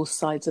together both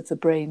sides of the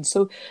brain.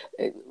 So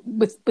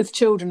with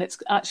children, it's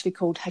actually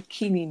called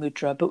Hakini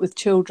Mudra, but with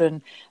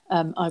children,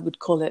 I would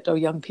call it, or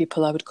young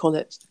people, I would call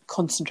it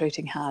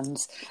concentrating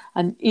hands.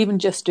 And even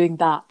just doing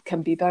that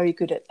can be very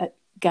good at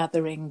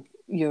gathering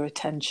your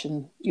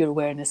attention, your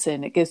awareness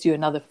in. It gives you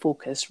another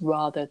focus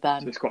rather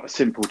than... So it's quite a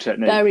simple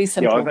technique. Very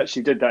simple. Yeah, I've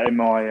actually did that in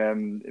my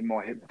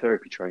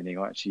hypnotherapy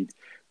training.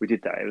 We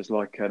did that. It was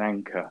like an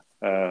anchor.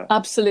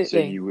 Absolutely.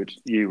 So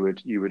you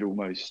would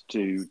almost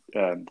do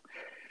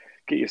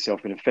get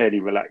yourself in a fairly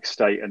relaxed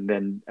state, and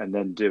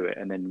then do it,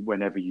 and then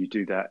whenever you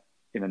do that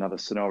in another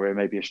scenario,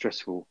 maybe a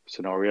stressful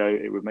scenario,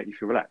 it would make you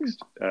feel relaxed.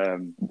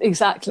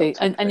 Exactly.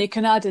 And you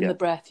can add in the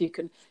breath. You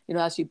can,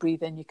 as you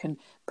breathe in, you can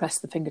press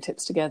the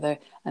fingertips together.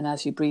 And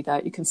as you breathe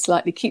out, you can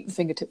slightly keep the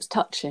fingertips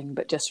touching,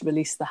 but just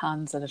release the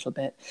hands a little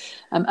bit.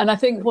 And I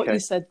think what you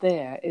said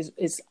there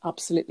is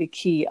absolutely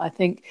key. I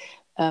think,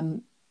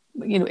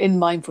 in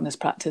mindfulness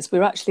practice,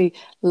 we're actually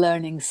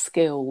learning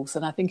skills.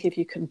 And I think if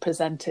you can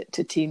present it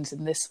to teens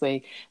in this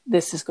way,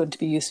 this is going to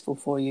be useful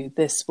for you.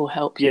 This will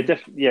help you. Yeah,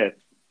 definitely. Yeah.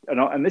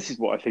 And this is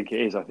what I think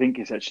it is. I think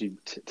it's actually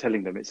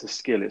telling them it's a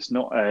skill. It's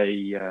not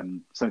a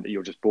something that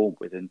you're just born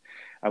with. And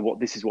what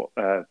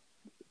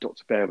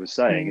Dr. Bear was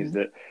saying is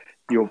that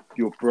your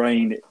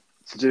brain,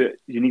 to do it,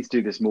 you need to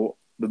do this more.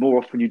 The more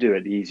often you do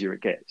it, the easier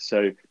it gets.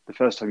 So the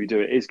first time you do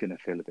it is going to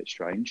feel a bit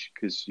strange,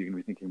 because you're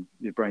going to be thinking,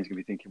 your brain's going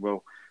to be thinking,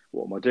 well,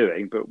 what am I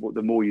doing? But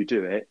the more you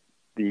do it,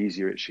 the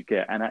easier it should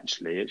get. And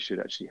actually, it should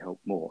actually help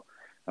more.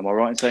 Am I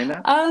right in saying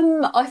that?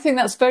 I think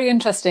that's very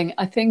interesting.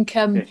 I think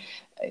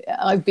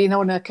I've been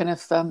on a kind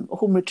of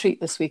home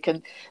retreat this week,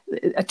 and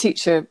a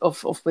teacher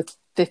with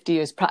 50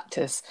 years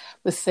practice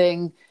was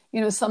saying,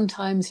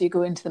 sometimes you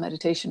go into the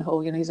meditation hall,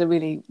 he's a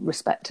really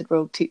respected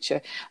world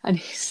teacher, and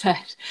he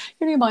said,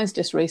 your mind's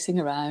just racing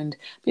around.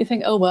 But you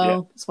think, oh,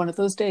 well, It's one of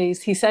those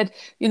days. He said,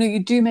 you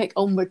do make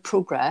onward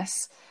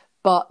progress,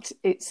 but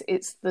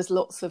there's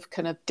lots of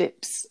kind of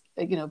dips,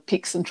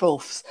 peaks and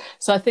troughs.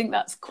 So I think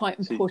that's quite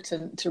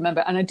important to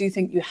remember. And I do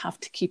think you have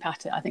to keep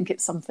at it. I think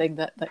it's something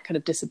that kind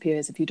of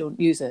disappears if you don't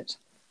use it.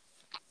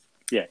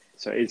 Yeah.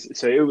 So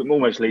it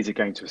almost leads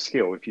again to a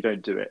skill if you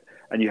don't do it,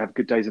 and you have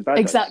good days and bad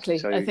days. Exactly.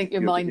 So I think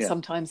your mind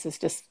sometimes is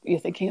just, you're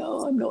thinking,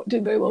 oh, I'm not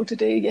doing very well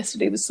today.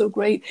 Yesterday was so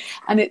great.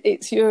 And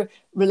it's your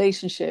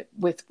relationship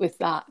with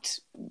that.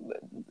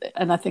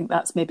 And I think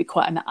that's maybe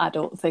quite an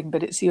adult thing,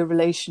 but it's your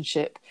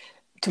relationship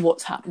to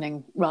what's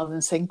happening, rather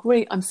than saying,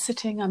 great, I'm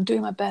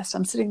doing my best,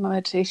 I'm sitting in my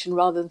meditation,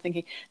 rather than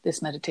thinking,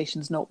 this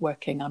meditation's not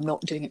working, I'm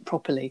not doing it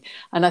properly.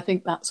 And I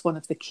think that's one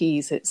of the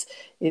keys.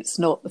 It's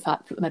not the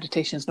fact that the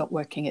meditation is not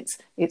working,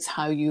 it's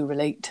how you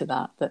relate to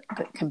that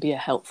can be a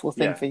helpful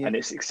thing for you. And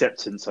it's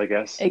acceptance, I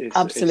guess.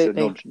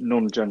 Absolutely. It's a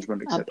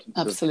non-judgment acceptance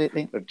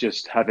absolutely. Of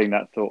just having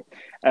that thought.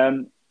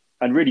 And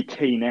really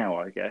key now,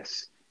 I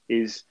guess,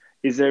 is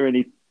there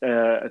any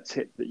a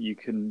tip that you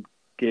can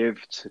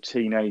give to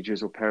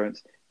teenagers or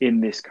parents in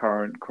this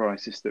current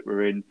crisis that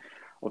we're in?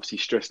 Obviously,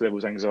 stress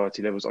levels,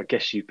 anxiety levels. I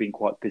guess you've been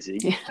quite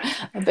busy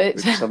a bit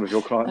with some of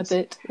your clients. A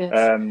bit,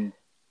 yes.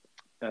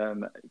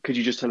 Could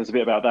you just tell us a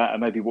bit about that,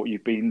 and maybe what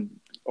you've been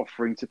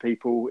offering to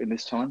people in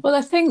this time? Well,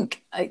 I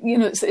think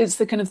it's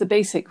the kind of the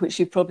basic, which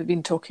you've probably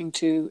been talking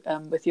to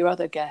with your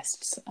other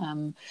guests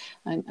and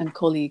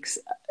colleagues.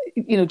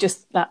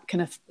 Just that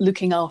kind of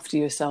looking after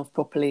yourself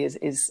properly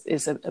is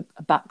a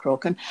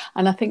backrock,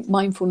 and I think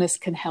mindfulness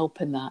can help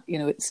in that.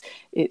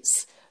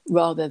 It's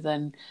rather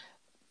than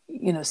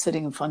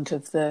sitting in front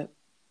of the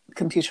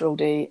computer all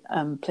day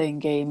playing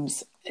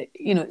games,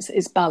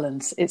 it's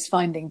balance, it's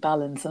finding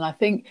balance. And I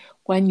think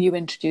when you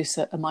introduce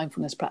a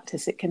mindfulness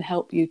practice, it can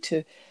help you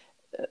to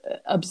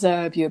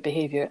observe your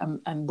behavior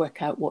and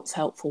work out what's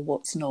helpful,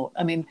 what's not.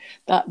 I mean,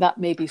 that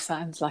maybe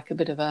sounds like a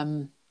bit of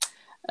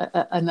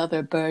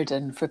another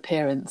burden for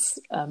parents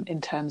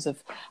in terms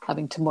of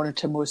having to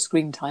monitor more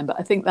screen time, but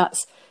I think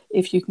that's,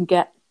 if you can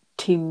get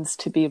teens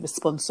to be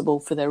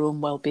responsible for their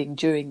own well-being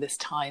during this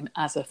time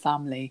as a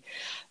family.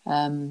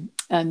 And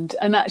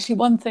actually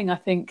one thing I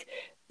think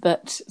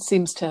that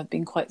seems to have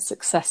been quite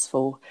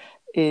successful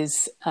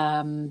is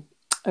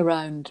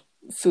around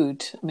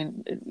food. I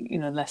mean,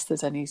 unless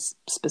there's any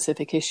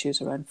specific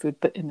issues around food,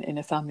 but in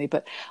a family.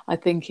 But I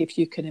think if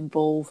you can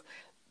involve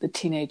the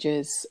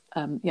teenagers,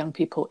 young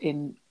people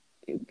in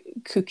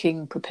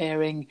cooking,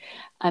 preparing,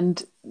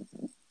 and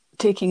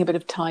taking a bit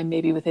of time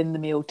maybe within the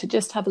meal to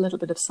just have a little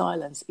bit of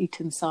silence,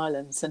 eat in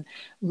silence, and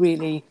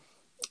really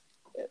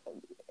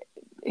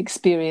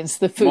experience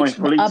the food.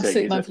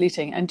 Mindful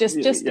eating. And just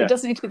it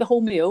doesn't need to be the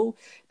whole meal,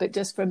 but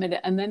just for a minute,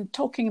 and then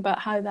talking about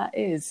how that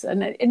is.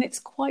 And it's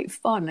quite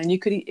fun, and you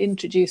could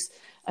introduce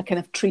a kind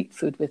of treat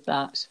food with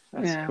that.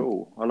 That's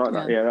cool. I like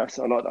that. Yeah,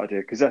 I like that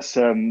idea, because that's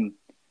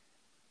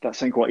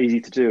something quite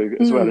easy to do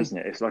as well, isn't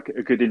it? It's like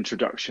a good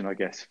introduction, I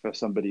guess, for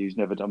somebody who's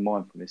never done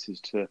mindfulness, is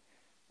to,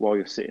 while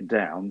you're sitting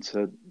down,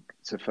 to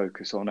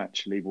focus on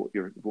actually what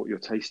you're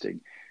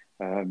tasting.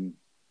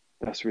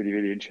 That's really,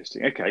 really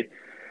interesting. Okay,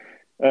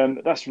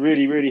 that's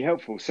really, really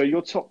helpful. So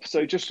your top.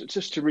 So just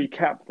to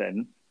recap,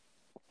 then,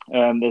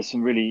 there's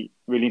some really,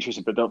 really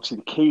interesting. But obviously,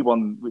 the key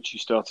one which you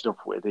started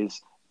off with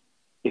is,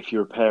 if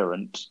you're a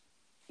parent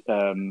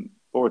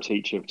or a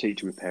teacher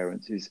with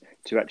parents, is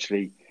to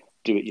actually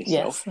do it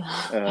yourself.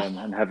 Yes.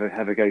 And have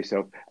a go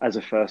yourself as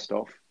a first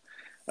off.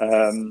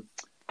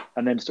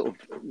 And then sort of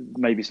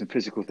maybe some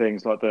physical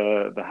things like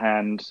the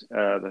hand,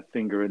 the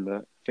finger and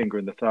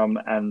the thumb,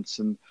 and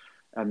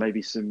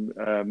maybe some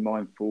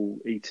mindful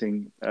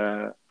eating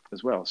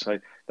as well. So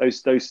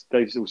those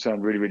all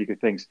sound really, really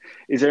good things.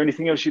 Is there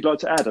anything else you'd like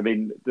to add? I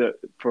mean,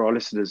 for our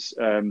listeners,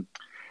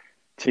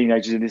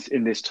 teenagers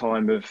in this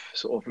time of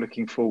sort of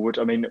looking forward.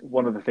 I mean,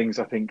 one of the things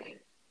I think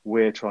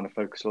we're trying to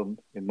focus on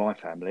in my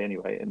family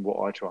anyway, and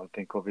what I try and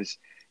think of is,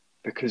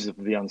 because of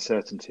the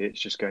uncertainty, it's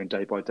just going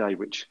day by day,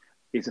 which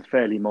is a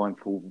fairly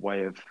mindful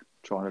way of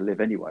trying to live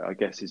anyway, I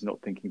guess, is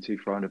not thinking too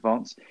far in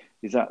advance.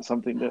 Is that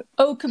something that...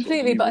 Oh,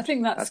 completely. But I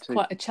think that's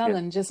quite a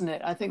challenge, isn't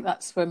it? I think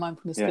that's where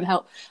mindfulness can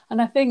help.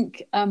 And I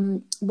think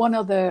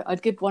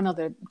I'd give one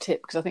other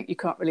tip, because I think you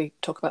can't really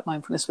talk about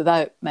mindfulness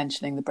without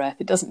mentioning the breath.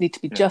 It doesn't need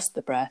to be just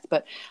the breath,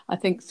 but I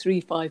think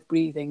 3-5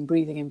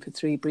 breathing in for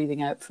 3,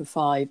 breathing out for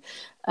 5.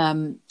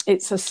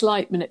 It's a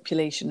slight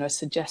manipulation or a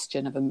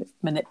suggestion of a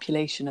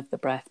manipulation of the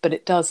breath, but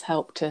it does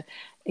help to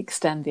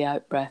extend the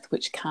out breath,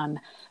 which can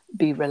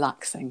be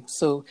relaxing.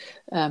 So,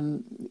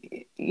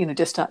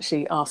 just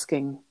actually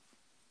asking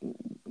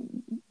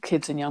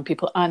kids and young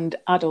people and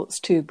adults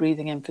too,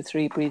 breathing in for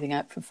 3, breathing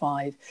out for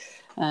 5,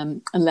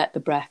 and let the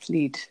breath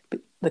lead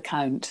the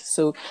count.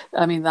 So,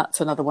 I mean,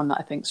 that's another one that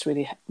I think is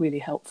really, really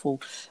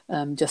helpful,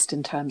 just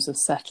in terms of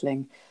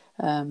settling.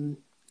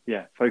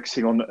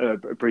 Focusing on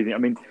breathing. I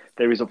mean,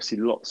 there is obviously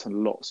lots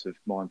and lots of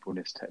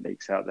mindfulness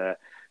techniques out there,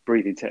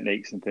 breathing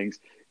techniques and things.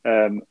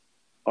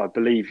 I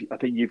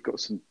think you've got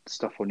some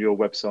stuff on your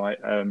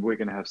website. We're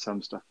going to have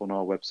some stuff on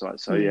our website.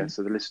 So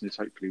so the listeners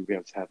hopefully will be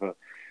able to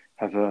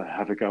have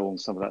a go on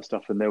some of that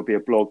stuff, and there'll be a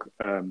blog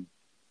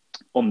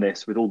on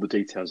this with all the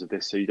details of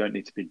this. So you don't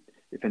need to be,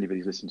 if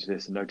anybody's listening to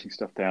this and noting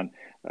stuff down,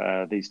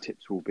 these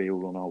tips will be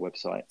all on our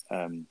website.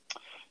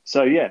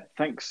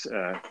 Thanks,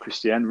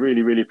 Christiane.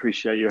 Really, really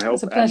appreciate your help.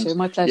 It's a pleasure.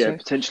 My pleasure. Yeah,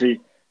 potentially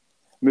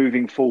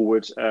moving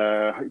forward,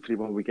 hopefully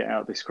when we get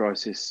out of this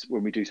crisis, we're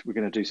going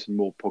to do some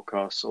more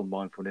podcasts on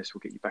mindfulness. We'll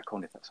get you back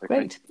on if that's okay.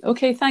 Great.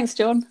 Okay. Thanks,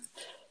 John.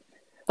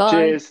 Bye.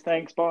 Cheers.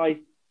 Thanks. Bye.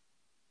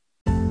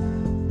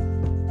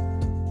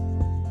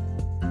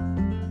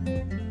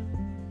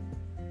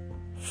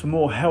 For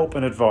more help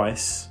and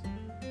advice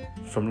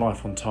from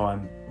Life on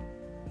Time,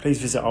 please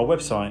visit our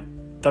website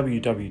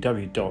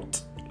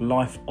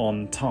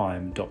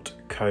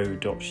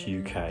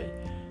www.lifeontime.co.uk.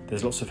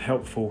 There's lots of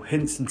helpful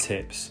hints and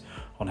tips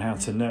on how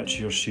to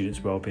nurture your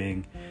students'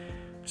 well-being,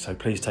 so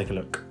please take a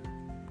look.